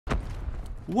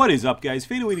What is up, guys?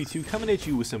 Fatal82 coming at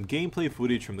you with some gameplay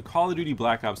footage from the Call of Duty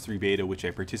Black Ops 3 beta, which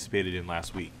I participated in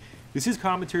last week. This is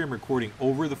commentary. I'm recording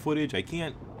over the footage. I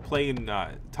can't play and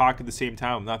talk at the same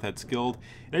time. I'm not that skilled.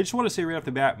 And I just want to say right off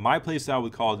the bat, my playstyle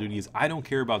with Call of Duty is I don't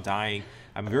care about dying.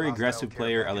 I'm a very aggressive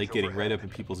player. I like getting right up in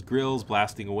people's grills,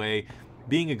 blasting away,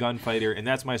 being a gunfighter, and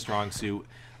that's my strong suit.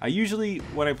 I usually,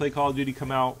 when I play Call of Duty, come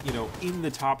out, in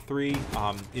the top 3.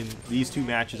 In these two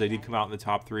matches, I did come out in the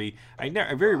top 3. I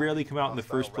very rarely come out in the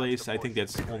first place. I think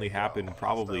that's only happened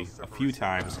probably a few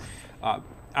times.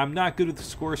 I'm not good with the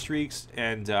score streaks,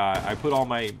 and I put all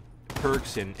my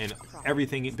perks and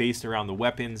everything based around the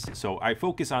weapons, so I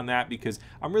focus on that because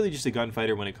I'm really just a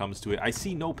gunfighter when it comes to it. I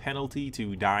see no penalty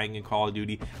to dying in Call of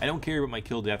Duty. I don't care about my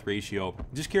kill-death ratio.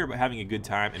 I just care about having a good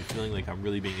time and feeling like I'm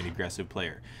really being an aggressive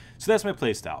player. So that's my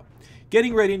playstyle.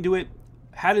 Getting right into it,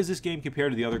 how does this game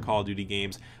compare to the other Call of Duty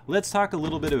games? Let's talk a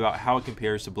little bit about how it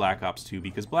compares to Black Ops 2,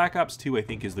 because Black Ops 2 I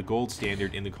think is the gold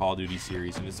standard in the Call of Duty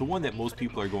series, and it's the one that most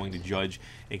people are going to judge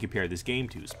and compare this game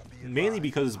to. Mainly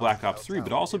because it's Black Ops 3,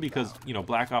 but also because,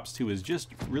 Black Ops 2 is just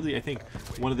really, I think,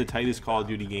 one of the tightest Call of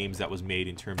Duty games that was made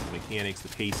in terms of mechanics, the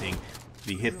pacing,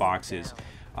 the hitboxes.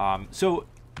 So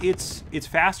it's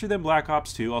faster than Black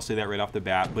Ops 2, I'll say that right off the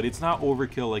bat, but it's not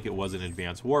overkill like it was in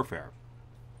Advanced Warfare.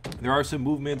 There are some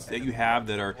movements that you have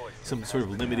that are some sort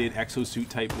of limited exosuit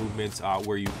type movements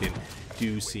where you can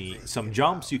do some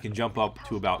jumps. You can jump up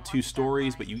to about 2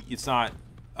 stories, but it's not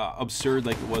absurd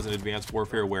like it was in Advanced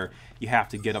Warfare where you have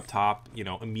to get up top,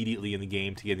 immediately in the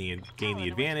game to gain the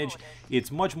advantage.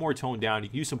 It's much more toned down. You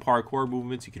can use some parkour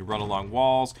movements. You can run along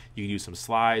walls. You can use some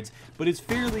slides, but it's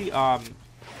fairly a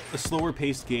slower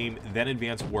paced game than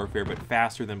Advanced Warfare, but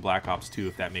faster than Black Ops 2,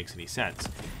 if that makes any sense.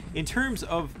 In terms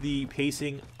of the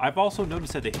pacing, I've also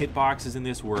noticed that the hitboxes in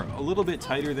this were a little bit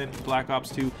tighter than Black Ops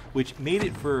 2, which made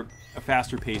it for a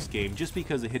faster paced game just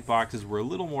because the hitboxes were a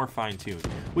little more fine-tuned,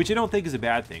 which I don't think is a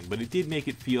bad thing, but it did make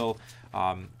it feel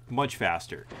much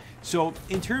faster. So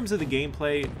in terms of the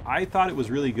gameplay, I thought it was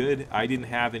really good. I didn't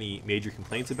have any major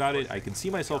complaints about it. I can see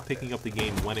myself picking up the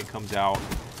game when it comes out.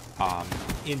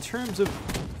 In terms of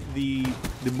the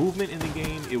movement in the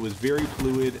game, it was very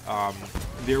fluid.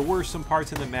 There were some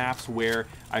parts in the maps where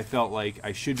I felt like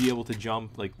I should be able to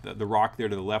jump, like the rock there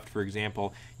to the left, for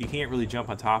example. You can't really jump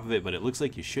on top of it, but it looks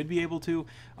like you should be able to.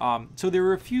 So there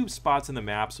were a few spots in the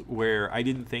maps where I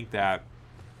didn't think that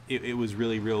it was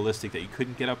really realistic that you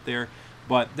couldn't get up there,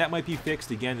 but that might be fixed.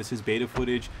 Again, this is beta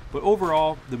footage, but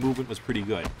overall, the movement was pretty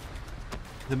good.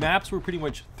 The maps were pretty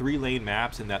much 3-lane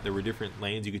maps in that there were different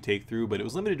lanes you could take through, but it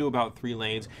was limited to about 3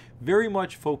 lanes, very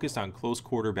much focused on close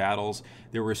quarter battles.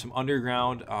 There were some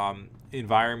underground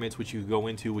environments which you could go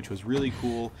into, which was really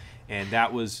cool, and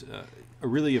that was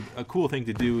a cool thing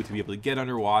to do, to be able to get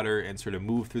underwater and sort of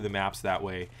move through the maps that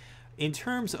way. In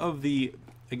terms of the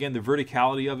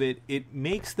verticality of it, it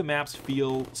makes the maps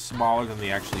feel smaller than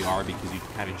they actually are because you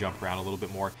can kind of jump around a little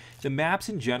bit more. The maps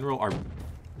in general are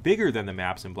bigger than the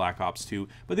maps in Black Ops 2,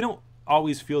 but they don't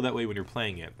always feel that way when you're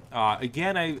playing it.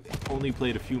 Again, I only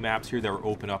played a few maps here that were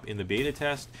open up in the beta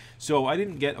test, so I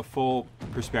didn't get a full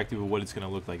perspective of what it's going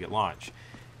to look like at launch.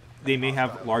 They may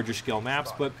have larger scale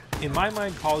maps, but in my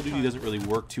mind, Call of Duty doesn't really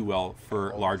work too well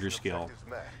for larger scale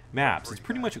maps. It's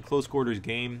pretty much a close quarters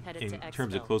game in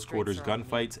terms of close quarters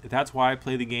gunfights. That's why I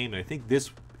play the game, and I think this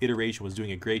iteration was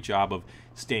doing a great job of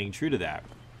staying true to that.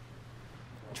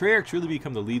 Treyarch really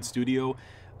become the lead studio.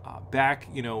 Back,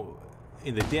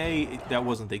 in the day, that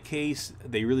wasn't the case.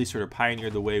 They really sort of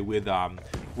pioneered the way with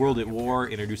World at War,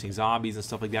 introducing zombies and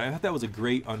stuff like that. I thought that was a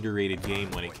great underrated game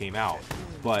when it came out.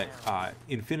 But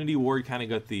Infinity Ward kind of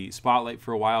got the spotlight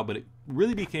for a while, but it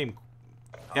really became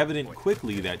evident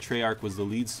quickly that Treyarch was the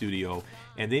lead studio,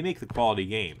 and they make the quality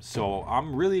games. So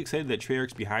I'm really excited that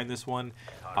Treyarch's behind this one,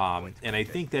 and I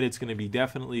think that it's going to be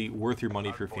definitely worth your money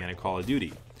if you're a fan of Call of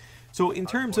Duty. So in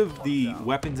terms of the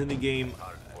weapons in the game,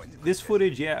 this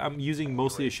footage, yeah, I'm using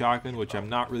mostly a shotgun, which I'm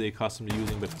not really accustomed to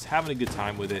using, but I was having a good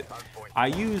time with it. I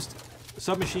used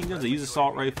submachine guns, I used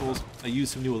assault rifles, I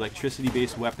used some new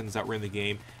electricity-based weapons that were in the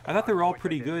game. I thought they were all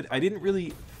pretty good. I didn't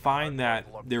really find that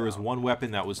there was one weapon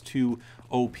that was too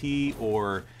OP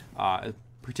or a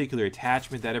particular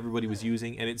attachment that everybody was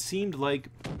using, and it seemed like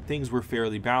things were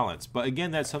fairly balanced. But again,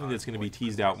 that's something that's going to be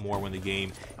teased out more when the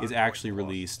game is actually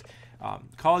released.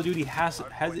 Call of Duty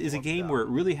is a game where it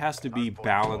really has to be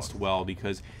balanced well,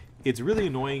 because it's really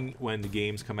annoying when the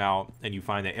games come out and you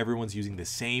find that everyone's using the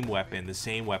same weapon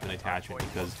attachment,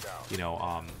 because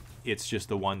it's just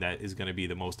the one that is going to be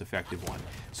the most effective one.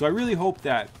 So I really hope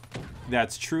that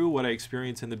that's true, what I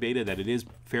experienced in the beta, that it is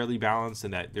fairly balanced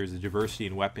and that there's a diversity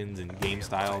in weapons and game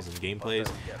styles and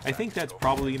gameplays. I think that's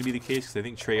probably going to be the case because I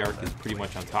think Treyarch is pretty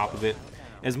much on top of it.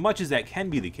 As much as that can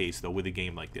be the case, though, with a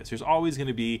game like this, there's always going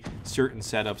to be certain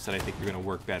setups that I think are going to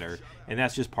work better, and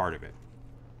that's just part of it.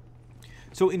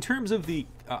 So in terms of the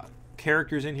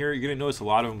characters in here, you're going to notice a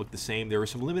lot of them look the same. There were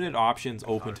some limited options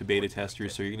open to beta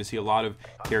testers, so you're going to see a lot of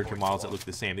character models that look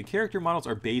the same. The character models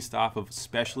are based off of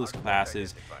specialist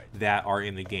classes that are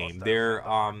in the game. They're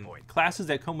classes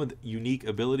that come with unique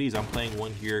abilities. I'm playing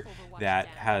one here that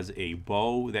has a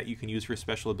bow that you can use for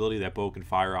special ability. That bow can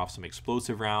fire off some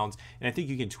explosive rounds, and I think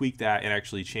you can tweak that and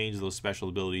actually change those special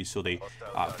abilities so they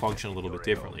function a little bit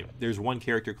differently. There's one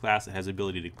character class that has the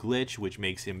ability to glitch, which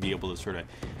makes him be able to sort of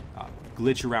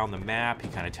glitch around the map. He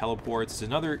kind of teleports. There's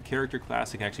another character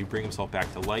class that can actually bring himself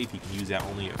back to life. He can use that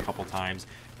only a couple times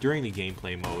during the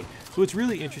gameplay mode. So it's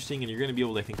really interesting, and you're going to be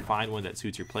able to, I think, find one that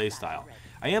suits your play style.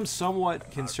 I am somewhat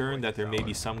concerned that there may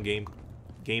be some game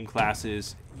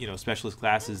classes, you know, specialist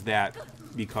classes that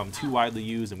become too widely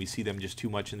used and we see them just too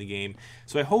much in the game.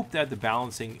 So I hope that the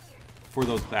balancing for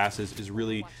those classes is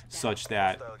really such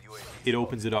that it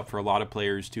opens it up for a lot of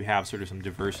players to have sort of some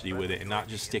diversity with it and not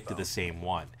just stick to the same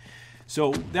one.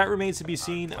 So that remains to be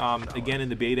seen. Again, in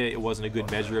the beta, it wasn't a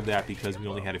good measure of that because we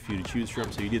only had a few to choose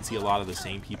from, so you did see a lot of the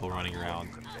same people running around.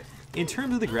 In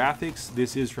terms of the graphics,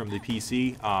 this is from the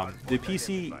PC. The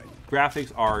PC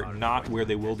graphics are not where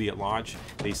they will be at launch.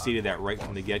 They stated that right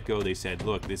from the get-go. They said,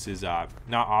 look, this is not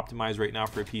optimized right now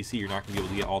for a PC. You're not going to be able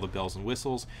to get all the bells and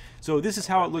whistles. So this is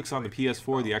how it looks on the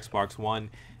PS4, the Xbox One,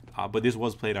 but this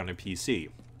was played on a PC.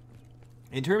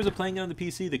 In terms of playing it on the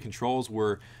PC, the controls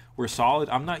were solid.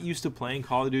 I'm not used to playing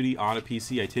Call of Duty on a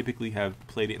PC. I typically have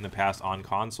played it in the past on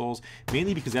consoles,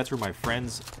 mainly because that's where my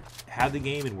friends had the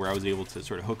game and where I was able to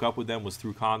sort of hook up with them was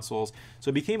through consoles. So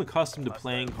I became accustomed to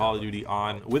playing Call of Duty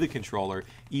with a controller,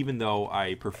 even though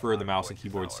I prefer the mouse and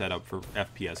keyboard setup for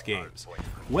FPS games.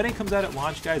 When it comes out at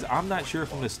launch, guys, I'm not sure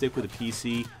if I'm going to stick with a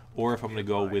PC or if I'm going to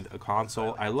go with a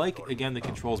console. I like, again, the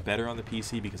controls better on the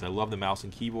PC because I love the mouse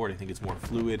and keyboard. I think it's more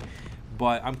fluid.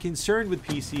 But I'm concerned with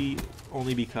PC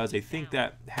only because I think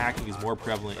that hacking is more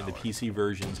prevalent in the PC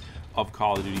versions of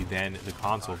Call of Duty than the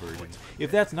console versions. If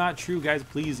that's not true, guys,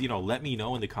 please, you know, let me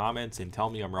know in the comments and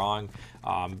tell me I'm wrong,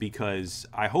 because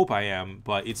I hope I am,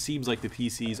 but it seems like the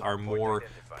PCs are more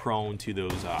prone to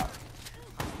those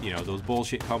you know, those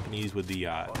bullshit companies with the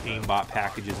aimbot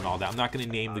packages and all that. I'm not going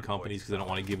to name the companies because I don't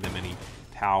want to give them any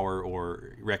power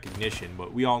or recognition,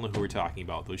 but we all know who we're talking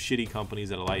about. Those shitty companies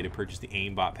that allow you to purchase the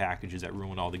aimbot packages that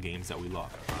ruin all the games that we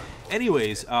love.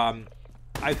 Anyways,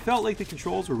 I felt like the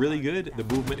controls were really good. The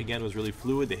movement, again, was really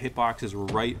fluid. The hitboxes were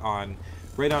right on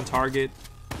target.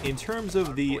 In terms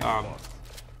of the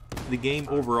game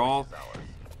overall,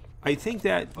 I think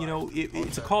that, you know,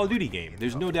 it's a Call of Duty game.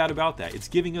 There's no doubt about that. It's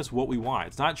giving us what we want.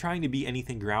 It's not trying to be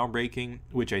anything groundbreaking,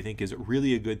 which I think is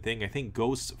really a good thing. I think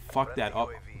Ghosts fucked that up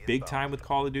big time with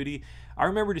Call of Duty. I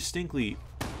remember distinctly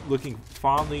looking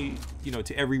fondly, you know,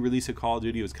 to every release of Call of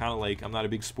Duty. It was kind of like, I'm not a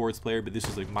big sports player, but this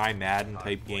was like my Madden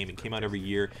type game. It came out every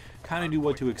year. Kind of knew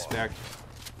what to expect.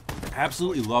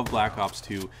 Absolutely love Black Ops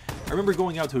 2. I remember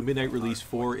going out to a midnight release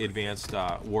for Advanced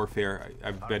Warfare.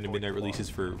 I've been to midnight releases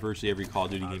for virtually every Call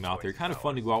of Duty game out there. Kind of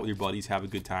fun to go out with your buddies, have a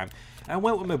good time. I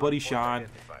went with my buddy Sean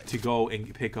to go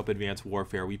and pick up Advanced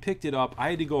Warfare. We picked it up. I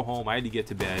had to go home. I had to get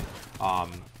to bed.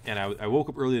 And I woke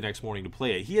up early the next morning to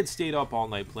play it. He had stayed up all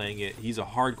night playing it. He's a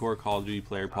hardcore Call of Duty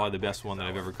player, probably the best one that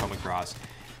I've ever come across.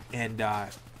 And I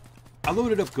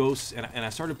loaded up Ghosts, and I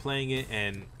started playing it,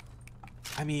 and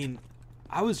I mean,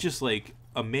 I was just like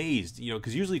amazed, you know,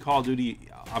 because usually Call of Duty,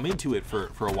 I'm into it for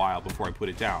a while before I put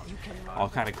it down. I'll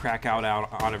kind of crack out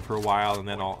on it for a while, and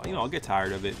then I'll get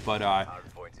tired of it. But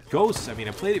Ghosts, I mean,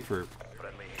 I played it for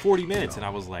 40 minutes, and I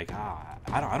was like,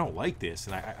 I don't like this,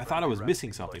 and I thought I was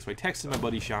missing something. So I texted my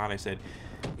buddy Sean. I said,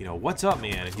 you know, what's up,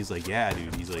 man? And he's like, yeah,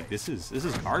 dude. He's like, this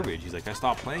is garbage. He's like, I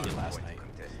stopped playing it last night.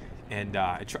 And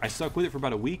I stuck with it for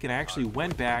about a week, and I actually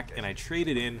went back and I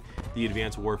traded in the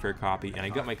Advanced Warfare copy, and I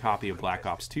got my copy of Black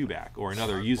Ops 2 back, or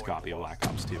another used copy of Black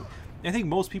Ops 2. And I think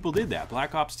most people did that.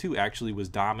 Black Ops 2 actually was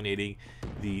dominating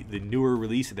the newer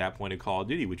release at that point of Call of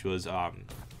Duty, which was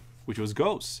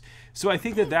Ghosts. So I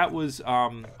think that was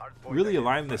really a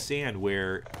line in the sand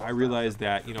where I realized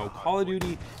that, you know, Call of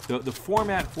Duty, the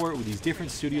format for it with these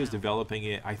different studios developing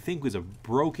it, I think was a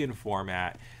broken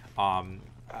format.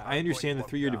 I understand the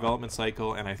 3-year development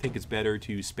cycle, and I think it's better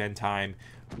to spend time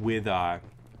with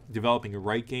developing a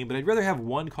right game, but I'd rather have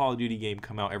one Call of Duty game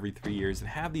come out every 3 years and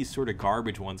have these sort of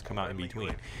garbage ones come out in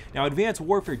between. Now, Advanced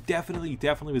Warfare definitely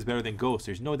was better than Ghost.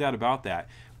 There's no doubt about that,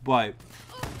 but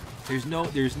there's no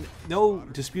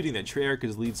disputing that Treyarch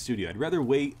is lead studio. I'd rather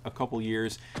wait a couple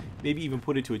years, maybe even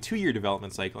put it to a 2-year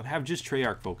development cycle and have just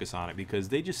Treyarch focus on it, because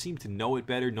they just seem to know it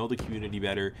better, know the community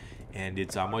better, and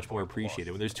it's much more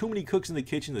appreciated. When there's too many cooks in the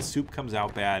kitchen, the soup comes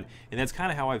out bad, and that's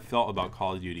kind of how I felt about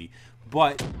Call of Duty.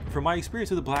 But from my experience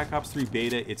with the Black Ops 3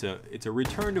 beta, it's a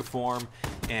return to form,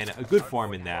 and a good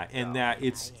form in that,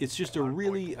 it's just a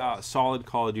really solid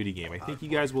Call of Duty game. I think you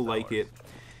guys will like it.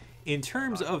 In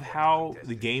terms of how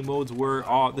the game modes were,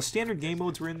 the standard game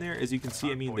modes were in there. As you can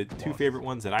see, I mean, the two favorite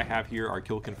ones that I have here are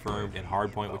Kill Confirmed and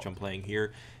Hardpoint, which I'm playing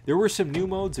here. There were some new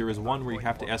modes. There was one where you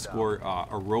have to escort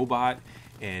a robot,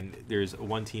 and there's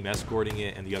one team escorting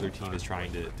it, and the other team is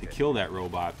trying to kill that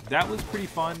robot. That was pretty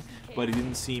fun, but it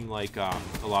didn't seem like a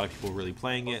lot of people really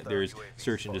playing it. There's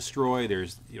Search and Destroy.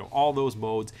 There's, you know, all those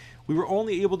modes. We were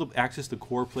only able to access the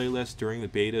core playlist during the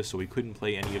beta, so we couldn't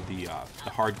play any of the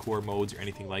hardcore modes or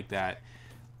anything like that.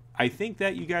 I think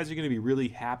that you guys are going to be really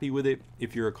happy with it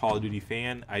if you're a Call of Duty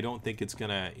fan. I don't think it's going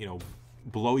to, you know,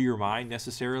 blow your mind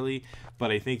necessarily,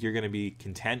 but I think you're going to be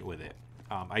content with it.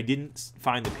 I didn't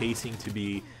find the pacing to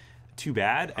be too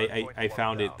bad. I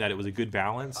found that it was a good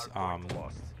balance.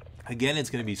 Again, it's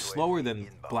going to be slower than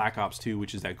Black Ops 2,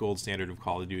 which is that gold standard of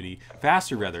Call of Duty.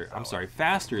 Faster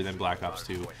than Black Ops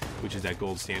 2, which is that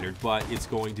gold standard, but it's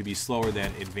going to be slower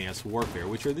than Advanced Warfare,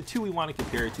 which are the two we want to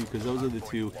compare it to, because those are the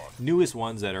two newest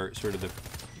ones that are sort of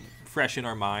fresh in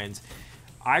our minds.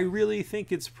 I really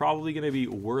think it's probably going to be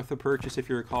worth a purchase if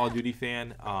you're a Call of Duty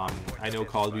fan. I know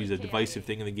Call of Duty is a divisive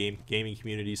thing in the gaming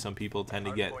community. Some people tend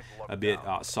to get a bit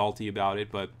salty about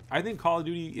it, but I think Call of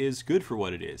Duty is good for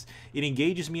what it is. It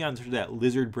engages me on sort of that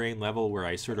lizard brain level where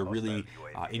I sort of really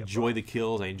enjoy the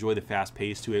kills. I enjoy the fast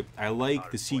pace to it. I like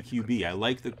the CQB. I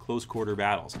like the close quarter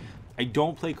battles. I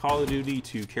don't play Call of Duty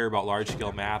to care about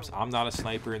large-scale maps. I'm not a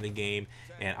sniper in the game,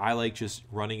 and I like just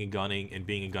running and gunning and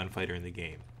being a gunfighter in the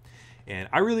game. And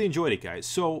I really enjoyed it, guys.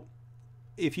 So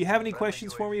if you have any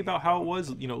questions for me about how it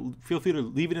was, you know, feel free to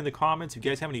leave it in the comments. If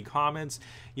you guys have any comments,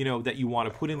 you know, that you want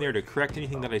to put in there to correct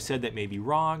anything that I said that may be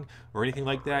wrong or anything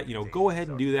like that, you know, go ahead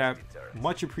and do that.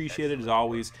 Much appreciated as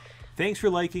always. Thanks for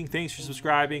liking. Thanks for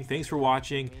subscribing. Thanks for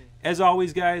watching. As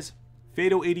always, guys,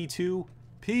 Fado82,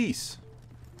 peace.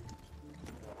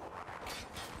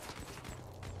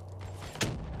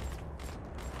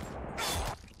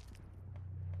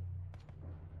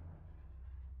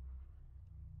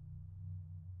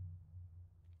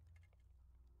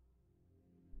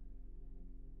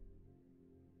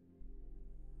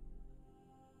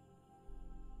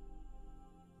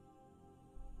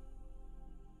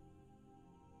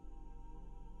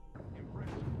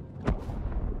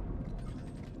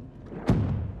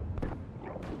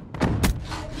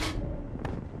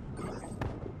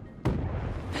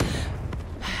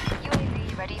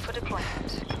 Ready for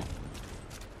deployment.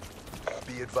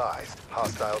 Be advised,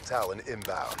 hostile Talon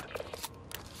inbound.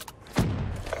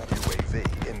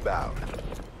 UAV inbound.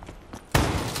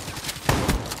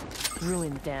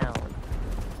 Ruin down.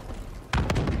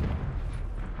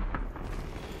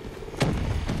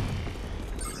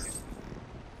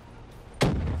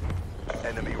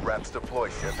 Enemy RAPS deploy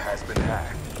ship has been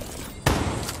hacked.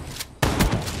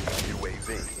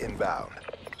 UAV inbound.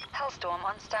 Hellstorm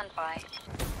on standby.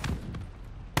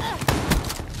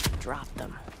 Drop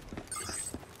them.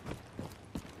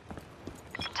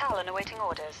 Talon awaiting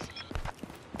orders.